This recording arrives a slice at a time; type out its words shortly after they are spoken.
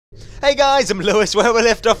Hey guys, I'm Lewis. Where we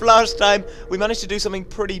left off last time, we managed to do something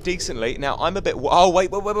pretty decently. Now, I'm a bit... Oh, wait,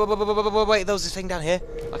 there was this thing down here.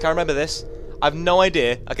 I can't remember this. I have no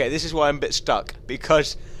idea. Okay, this is why I'm a bit stuck.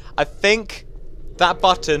 Because I think that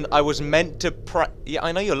button I was meant to press... Yeah,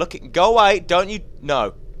 I know you're looking... Go away, don't you...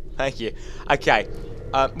 No. Thank you. Okay.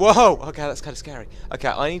 Whoa! Okay, that's kind of scary. Okay,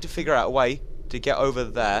 I need to figure out a way to get over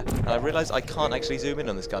there. And I realise I can't actually zoom in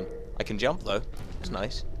on this gun. I can jump, though. That's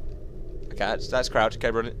nice. Okay, that's crouch. Okay,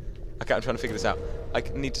 brilliant. Okay, I'm trying to figure this out. I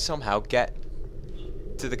need to somehow get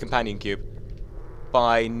to the companion cube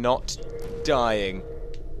by not dying,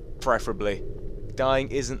 preferably. Dying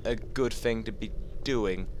isn't a good thing to be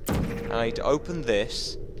doing. I need to open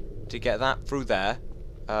this to get that through there.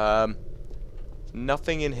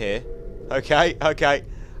 Nothing in here. Okay, okay.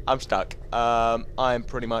 I'm stuck. I'm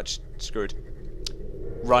pretty much screwed.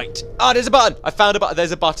 Right. Ah, there's a button! I found a button.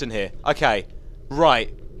 There's a button here. Okay.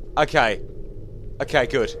 Right. Okay. Okay,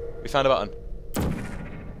 good. We found a button.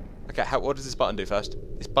 Okay, what does this button do first?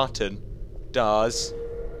 This button does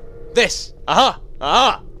this. Aha!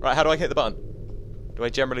 Aha! Right, how do I hit the button? Do I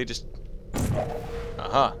generally just...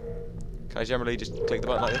 Aha. Can I generally just click the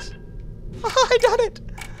button like this? I done it!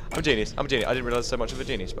 I'm a genius. I'm a genius. I didn't realise so much of a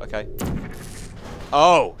genius, but okay.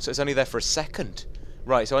 Oh, so it's only there for a second.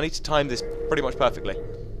 Right, so I need to time this pretty much perfectly.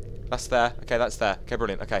 That's there. Okay, that's there. Okay,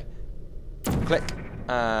 brilliant. Okay. Click.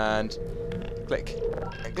 And... click.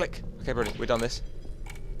 And click. Okay, brilliant. We've done this.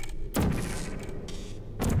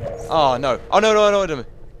 Oh, no. Oh, no, no, no, no.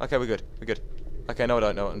 Okay, we're good. We're good. Okay, no, I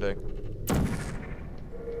don't know what I'm doing.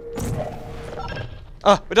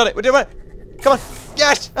 Ah, we've done it. We're doing it. Come on.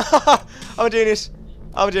 Yes! I'm a genius.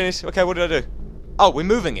 I'm a genius. Okay, what did I do? Oh, we're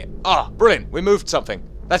moving it. Ah, brilliant. We moved something.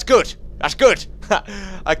 That's good. That's good.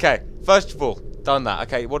 Okay, first of all, done that.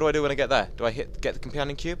 Okay, what do I do when I get there? Do I get the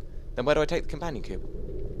companion cube? Then where do I take the companion cube?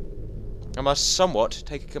 I must somewhat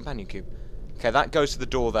take a companion cube. Okay, that goes to the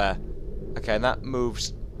door there. Okay, and that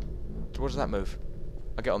moves... What does that move?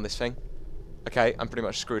 I get on this thing. Okay, I'm pretty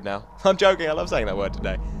much screwed now. I'm joking, I love saying that word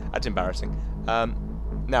today. That's embarrassing.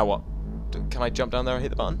 Now what? Can I jump down there and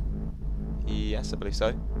hit the button? Yes, I believe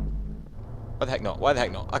so. Why the heck not? Why the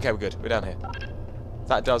heck not? Okay, we're good. We're down here.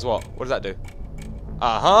 That does what? What does that do?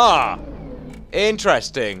 Aha!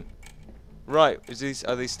 Interesting. Right,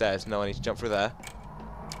 are these stairs? No, I need to jump through there.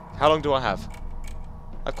 How long do I have?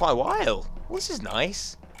 I have quite a while. Well, this is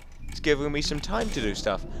nice. It's giving me some time to do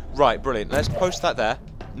stuff. Right, brilliant. Let's post that there.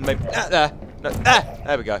 Maybe there. No, there.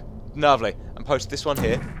 There we go. Lovely. And post this one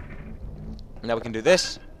here. Now we can do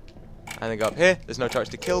this. And then go up here. There's no chance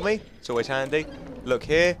to kill me. It's always handy. Look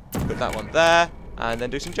here. Put that one there. And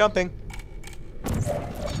then do some jumping.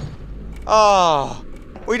 Oh,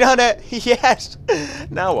 we done it. Yes.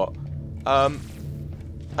 Now what?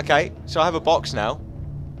 Okay, so I have a box now.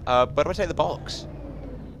 Where do I take the box?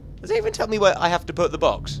 Does it even tell me where I have to put the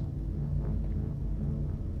box?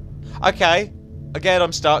 Okay. Again,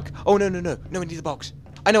 I'm stuck. Oh, no, no, no. No, we need the box.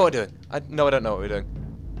 I know what we're doing. No, I don't know what we're doing.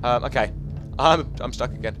 Okay. I'm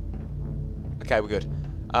stuck again. Okay, we're good.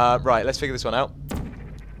 Right, let's figure this one out.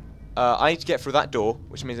 I need to get through that door,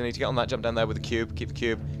 which means I need to get on that, jump down there with the cube, keep the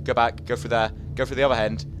cube, go back, go through there, go through the other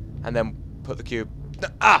end, and then put the cube...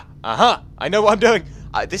 Ah! Aha! I know what I'm doing!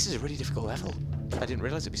 This is a really difficult level. I didn't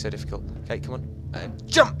realise it'd be so difficult. Okay, come on. And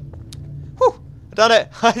jump! Whew! I done it!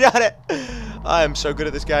 I done it! I am so good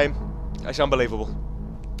at this game. It's unbelievable.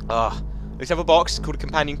 Ah. Let's have a box called a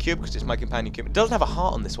companion cube, because it's my companion cube. It doesn't have a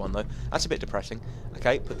heart on this one, though. That's a bit depressing.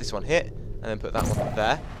 Okay, put this one here, and then put that one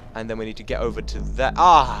there. And then we need to get over to there.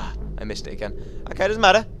 Ah! I missed it again. Okay, doesn't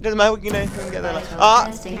matter. It doesn't matter. We can get there. Ah!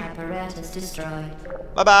 Testing apparatus destroyed.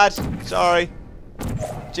 My bad. Sorry.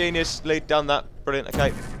 Geniusly done that. Brilliant.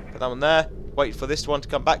 Okay, put that one there. Wait for this one to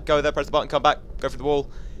come back. Go there, press the button, come back. Go for the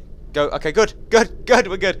wall. Go. Okay, good. Good. Good.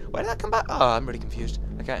 We're good. Where did that come back? Oh, I'm really confused.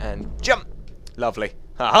 Okay, and jump. Lovely.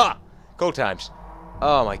 Haha. Cool times.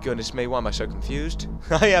 Oh my goodness me, why am I so confused?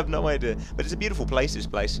 I have no idea. But it's a beautiful place, this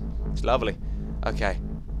place. It's lovely. Okay.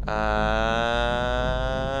 And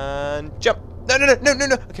jump. No, no, no, no, no,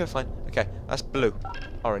 no. Okay, fine. Okay, that's blue.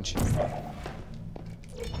 Orange.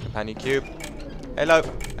 Companion cube. Hello.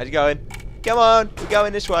 How's it going? Come on. We're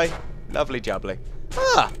going this way. Lovely jubbly.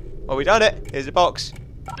 Ah. Well, we done it. Here's a box.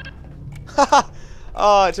 Haha.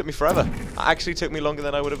 Oh, it took me forever. It actually took me longer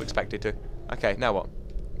than I would have expected to. Okay, now what?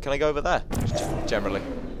 Can I go over there? Just generally.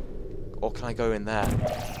 Or can I go in there?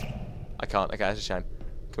 I can't. Okay, that's a shame.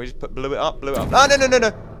 Can we just blew it up? Blew it up. Oh, no, no, no, no.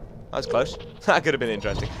 That was close. That could have been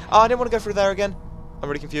interesting. Oh, I didn't want to go through there again. I'm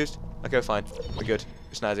really confused. Okay, fine. We're good.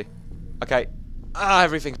 We're snazzy. Okay. Ah,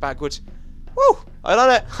 everything's backwards. Woo! I done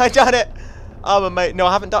it. I done it. I'm mate. No,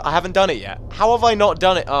 I haven't done it yet. How have I not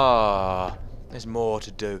done it? Ah, there's more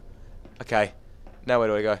to do. Okay. Now where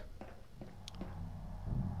do I go?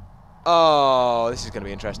 Oh, this is going to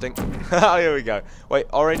be interesting. Here we go. Wait,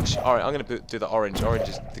 orange. Alright, I'm going to do the orange. Orange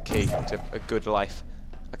is the key to a good life.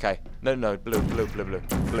 Okay. No, blue.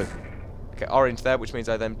 Okay, orange there, which means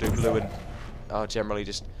I then do blue and generally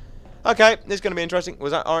just... Okay, this is going to be interesting.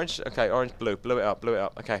 Was that orange? Okay, orange, blue. Blew it up.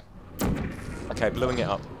 Okay. Okay, bluing it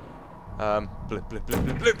up. Blue.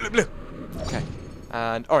 Okay.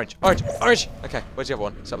 And orange. Okay, where's the other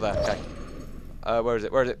one? It's up there. Okay. Where is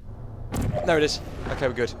it? There it is. Okay,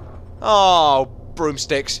 we're good. Oh,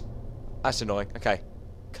 broomsticks. That's annoying. Okay.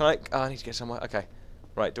 Can I... Oh, I need to get somewhere. Okay.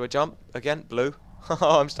 Right, do I jump? Again? Blue?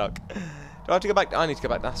 Oh, I'm stuck. Do I have to go back? I need to go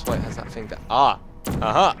back. That's why it has that thing there. Ah!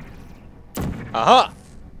 Aha! Aha!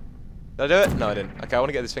 Did I do it? No, I didn't. Okay, I want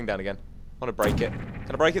to get this thing down again. I want to break it.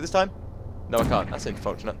 Can I break it this time? No, I can't. That's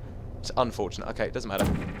unfortunate. It's unfortunate. Okay, it doesn't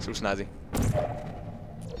matter. It's all snazzy.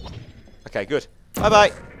 Okay, good.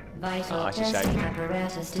 Bye-bye. Vital testing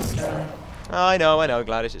apparatus destroyed. I know,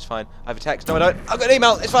 Gladys, it's fine. I have a text. No, I don't. I've got an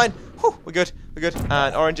email. It's fine. Whew, we're good.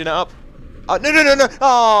 And oranging it up. Oh, no.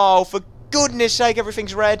 Oh, for goodness sake,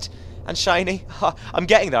 everything's red and shiny. I'm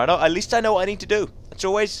getting there. At least I know what I need to do. It's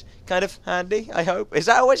always kind of handy, I hope. Is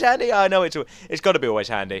that always handy? I know it's got to be always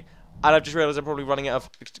handy. And I've just realised I'm probably running out of...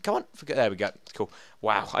 Come on. There we go. Cool.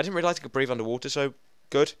 Wow. I didn't realise I could breathe underwater so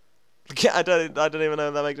good. I don't even know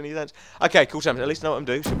if that makes any sense. Okay, cool, Sam. At least I know what I'm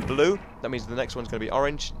doing. So blue. That means the next one's going to be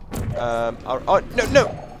orange. Oh, no.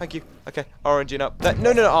 Thank you. Okay, oranging up.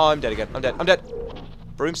 No. Oh, I'm dead again. I'm dead.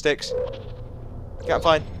 Broomsticks. Okay, I'm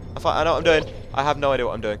fine. I know what I'm doing. I have no idea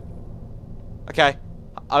what I'm doing. Okay.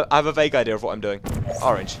 I have a vague idea of what I'm doing.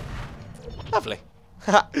 Orange. Lovely.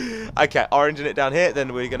 Okay, oranging it down here.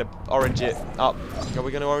 Then we're going to orange it up. Are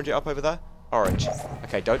we going to orange it up over there? Orange.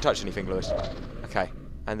 Okay, don't touch anything, Lewis. Okay.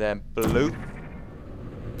 And then blue.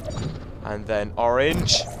 And then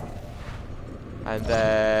orange. And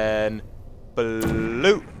then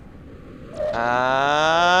blue.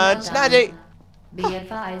 And snazzy. Be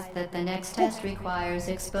advised that the next test requires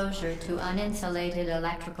exposure to uninsulated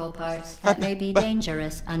electrical parts that may be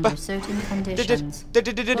dangerous under certain conditions.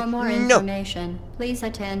 For more information, please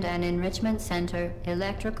attend an Enrichment Center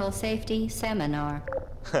Electrical Safety Seminar.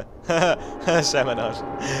 Seminars.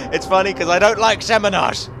 It's funny because I don't like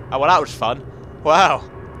seminars. Oh, well, that was fun. Wow.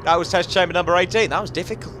 That was test chamber number 18. That was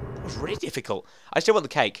difficult. That was really difficult. I still want the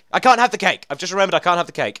cake. I can't have the cake. I've just remembered I can't have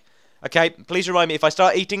the cake. Okay, please remind me if I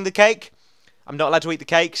start eating the cake, I'm not allowed to eat the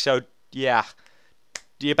cake, so yeah.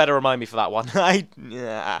 You better remind me for that one.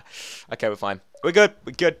 Yeah. Okay, we're fine. We're good.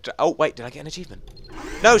 Oh, wait, did I get an achievement?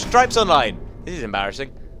 No, Stripes Online. This is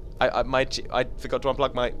embarrassing. I forgot to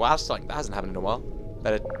unplug my... Well, that hasn't happened in a while.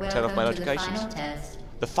 Better turn off my notifications.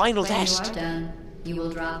 The final test. When you are done, you will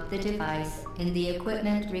drop the device in the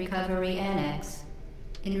Equipment Recovery Annex.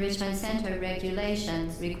 Enrichment Center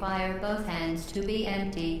regulations require both hands to be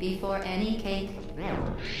empty before any cake...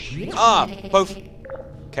 both.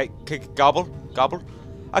 Cake, gobble.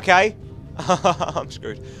 Okay. I'm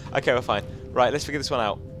screwed. Okay, we're fine. Right, let's figure this one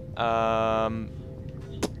out.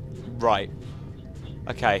 Right.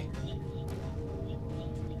 Okay.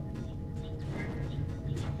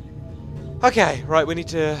 Okay, right, we need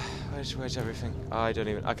to... Where's everything? I don't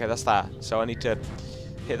even... Okay, that's that. So I need to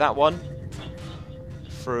hit that one.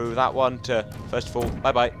 Through that one to... First of all,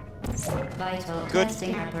 bye-bye. Vital Good.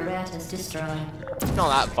 testing apparatus destroyed. It's not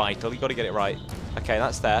that vital, you've got to get it right. Okay,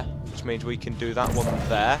 that's there. Which means we can do that one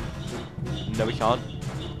there. No, we can't.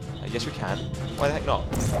 Yes, we can. Why the heck not?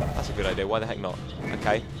 That's a good idea. Why the heck not?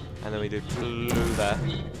 Okay. And then we do blue there.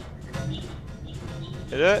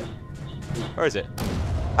 Did it? Where is it?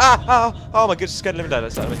 Oh my goodness, it's getting living down.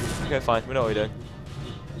 That's me. Okay, fine. We know what we're doing.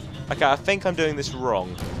 Okay, I think I'm doing this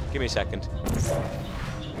wrong. Give me a second.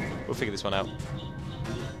 We'll figure this one out.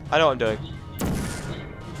 I know what I'm doing.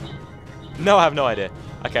 No, I have no idea.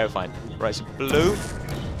 Okay, we're fine. Right, so blue,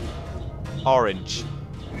 orange.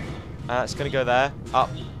 It's going to go there. Up,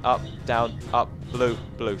 down, up, blue.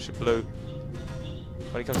 So blue.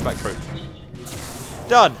 When it comes back through.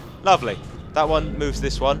 Done! Lovely. That one moves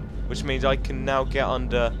this one, which means I can now get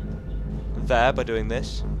under there by doing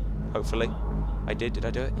this. Hopefully. I did. Did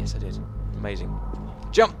I do it? Yes, I did. Amazing.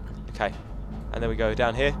 Jump! Okay. And then we go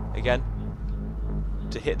down here again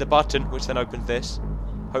to hit the button, which then opens this.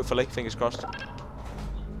 Hopefully. Fingers crossed.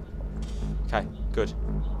 Okay. Good.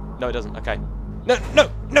 No, it doesn't. Okay. No.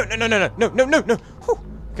 Whew.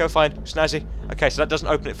 Okay, fine. Snazzy. Okay, so that doesn't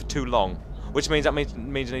open it for too long. Which means I need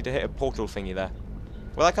to hit a portal thingy there.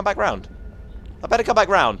 Will I come back round? I better come back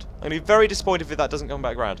round. I'm going to be very disappointed if that doesn't come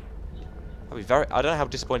back round. I don't know how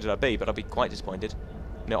disappointed I'd be, but I'd be quite disappointed.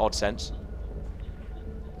 In an odd sense.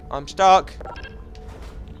 I'm stuck.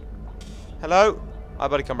 Hello? Hi,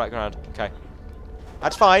 buddy, come back around. Okay.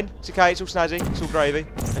 That's fine. It's okay. It's all snazzy. It's all gravy.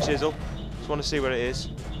 A shizzle. Just want to see where it is.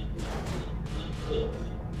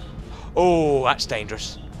 Oh, that's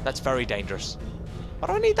dangerous. That's very dangerous. Why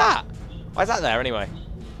do I need that? Why is that there anyway?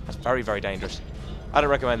 That's very, very dangerous. I don't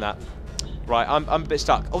recommend that. Right, I'm a bit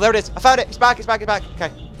stuck. Oh, there it is. I found it. It's back. It's back. It's back.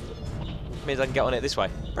 Okay. Means I can get on it this way.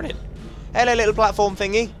 Brilliant. Hello, little platform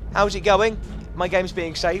thingy. How's it going? My game's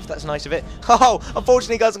being saved. That's nice of it. Oh,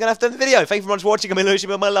 unfortunately, guys, I'm going to have to end the video. Thank you very much for watching. I'm Illusion,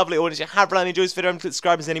 my lovely audience. If you have really enjoyed this video, click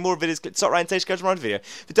subscribe and see any more videos. Click the top right and take to the video.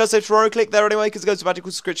 If it does so, tomorrow, click there anyway, because it goes to magical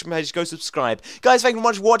subscription page. Go subscribe. Guys, thank you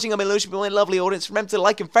very much for watching. I'm Illusion, my lovely audience. Remember to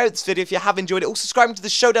like and favorite this video if you have enjoyed it. Also, subscribing to the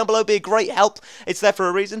show down below would be a great help. It's there for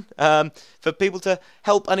a reason. For people to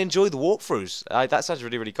help and enjoy the walkthroughs. That sounds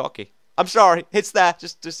really, really cocky. I'm sorry. It's there.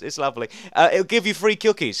 Just it's lovely. It'll give you free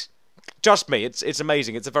cookies. Trust me, it's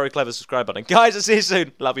amazing. It's a very clever subscribe button. Guys, I'll see you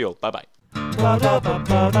soon. Love you all. Bye-bye.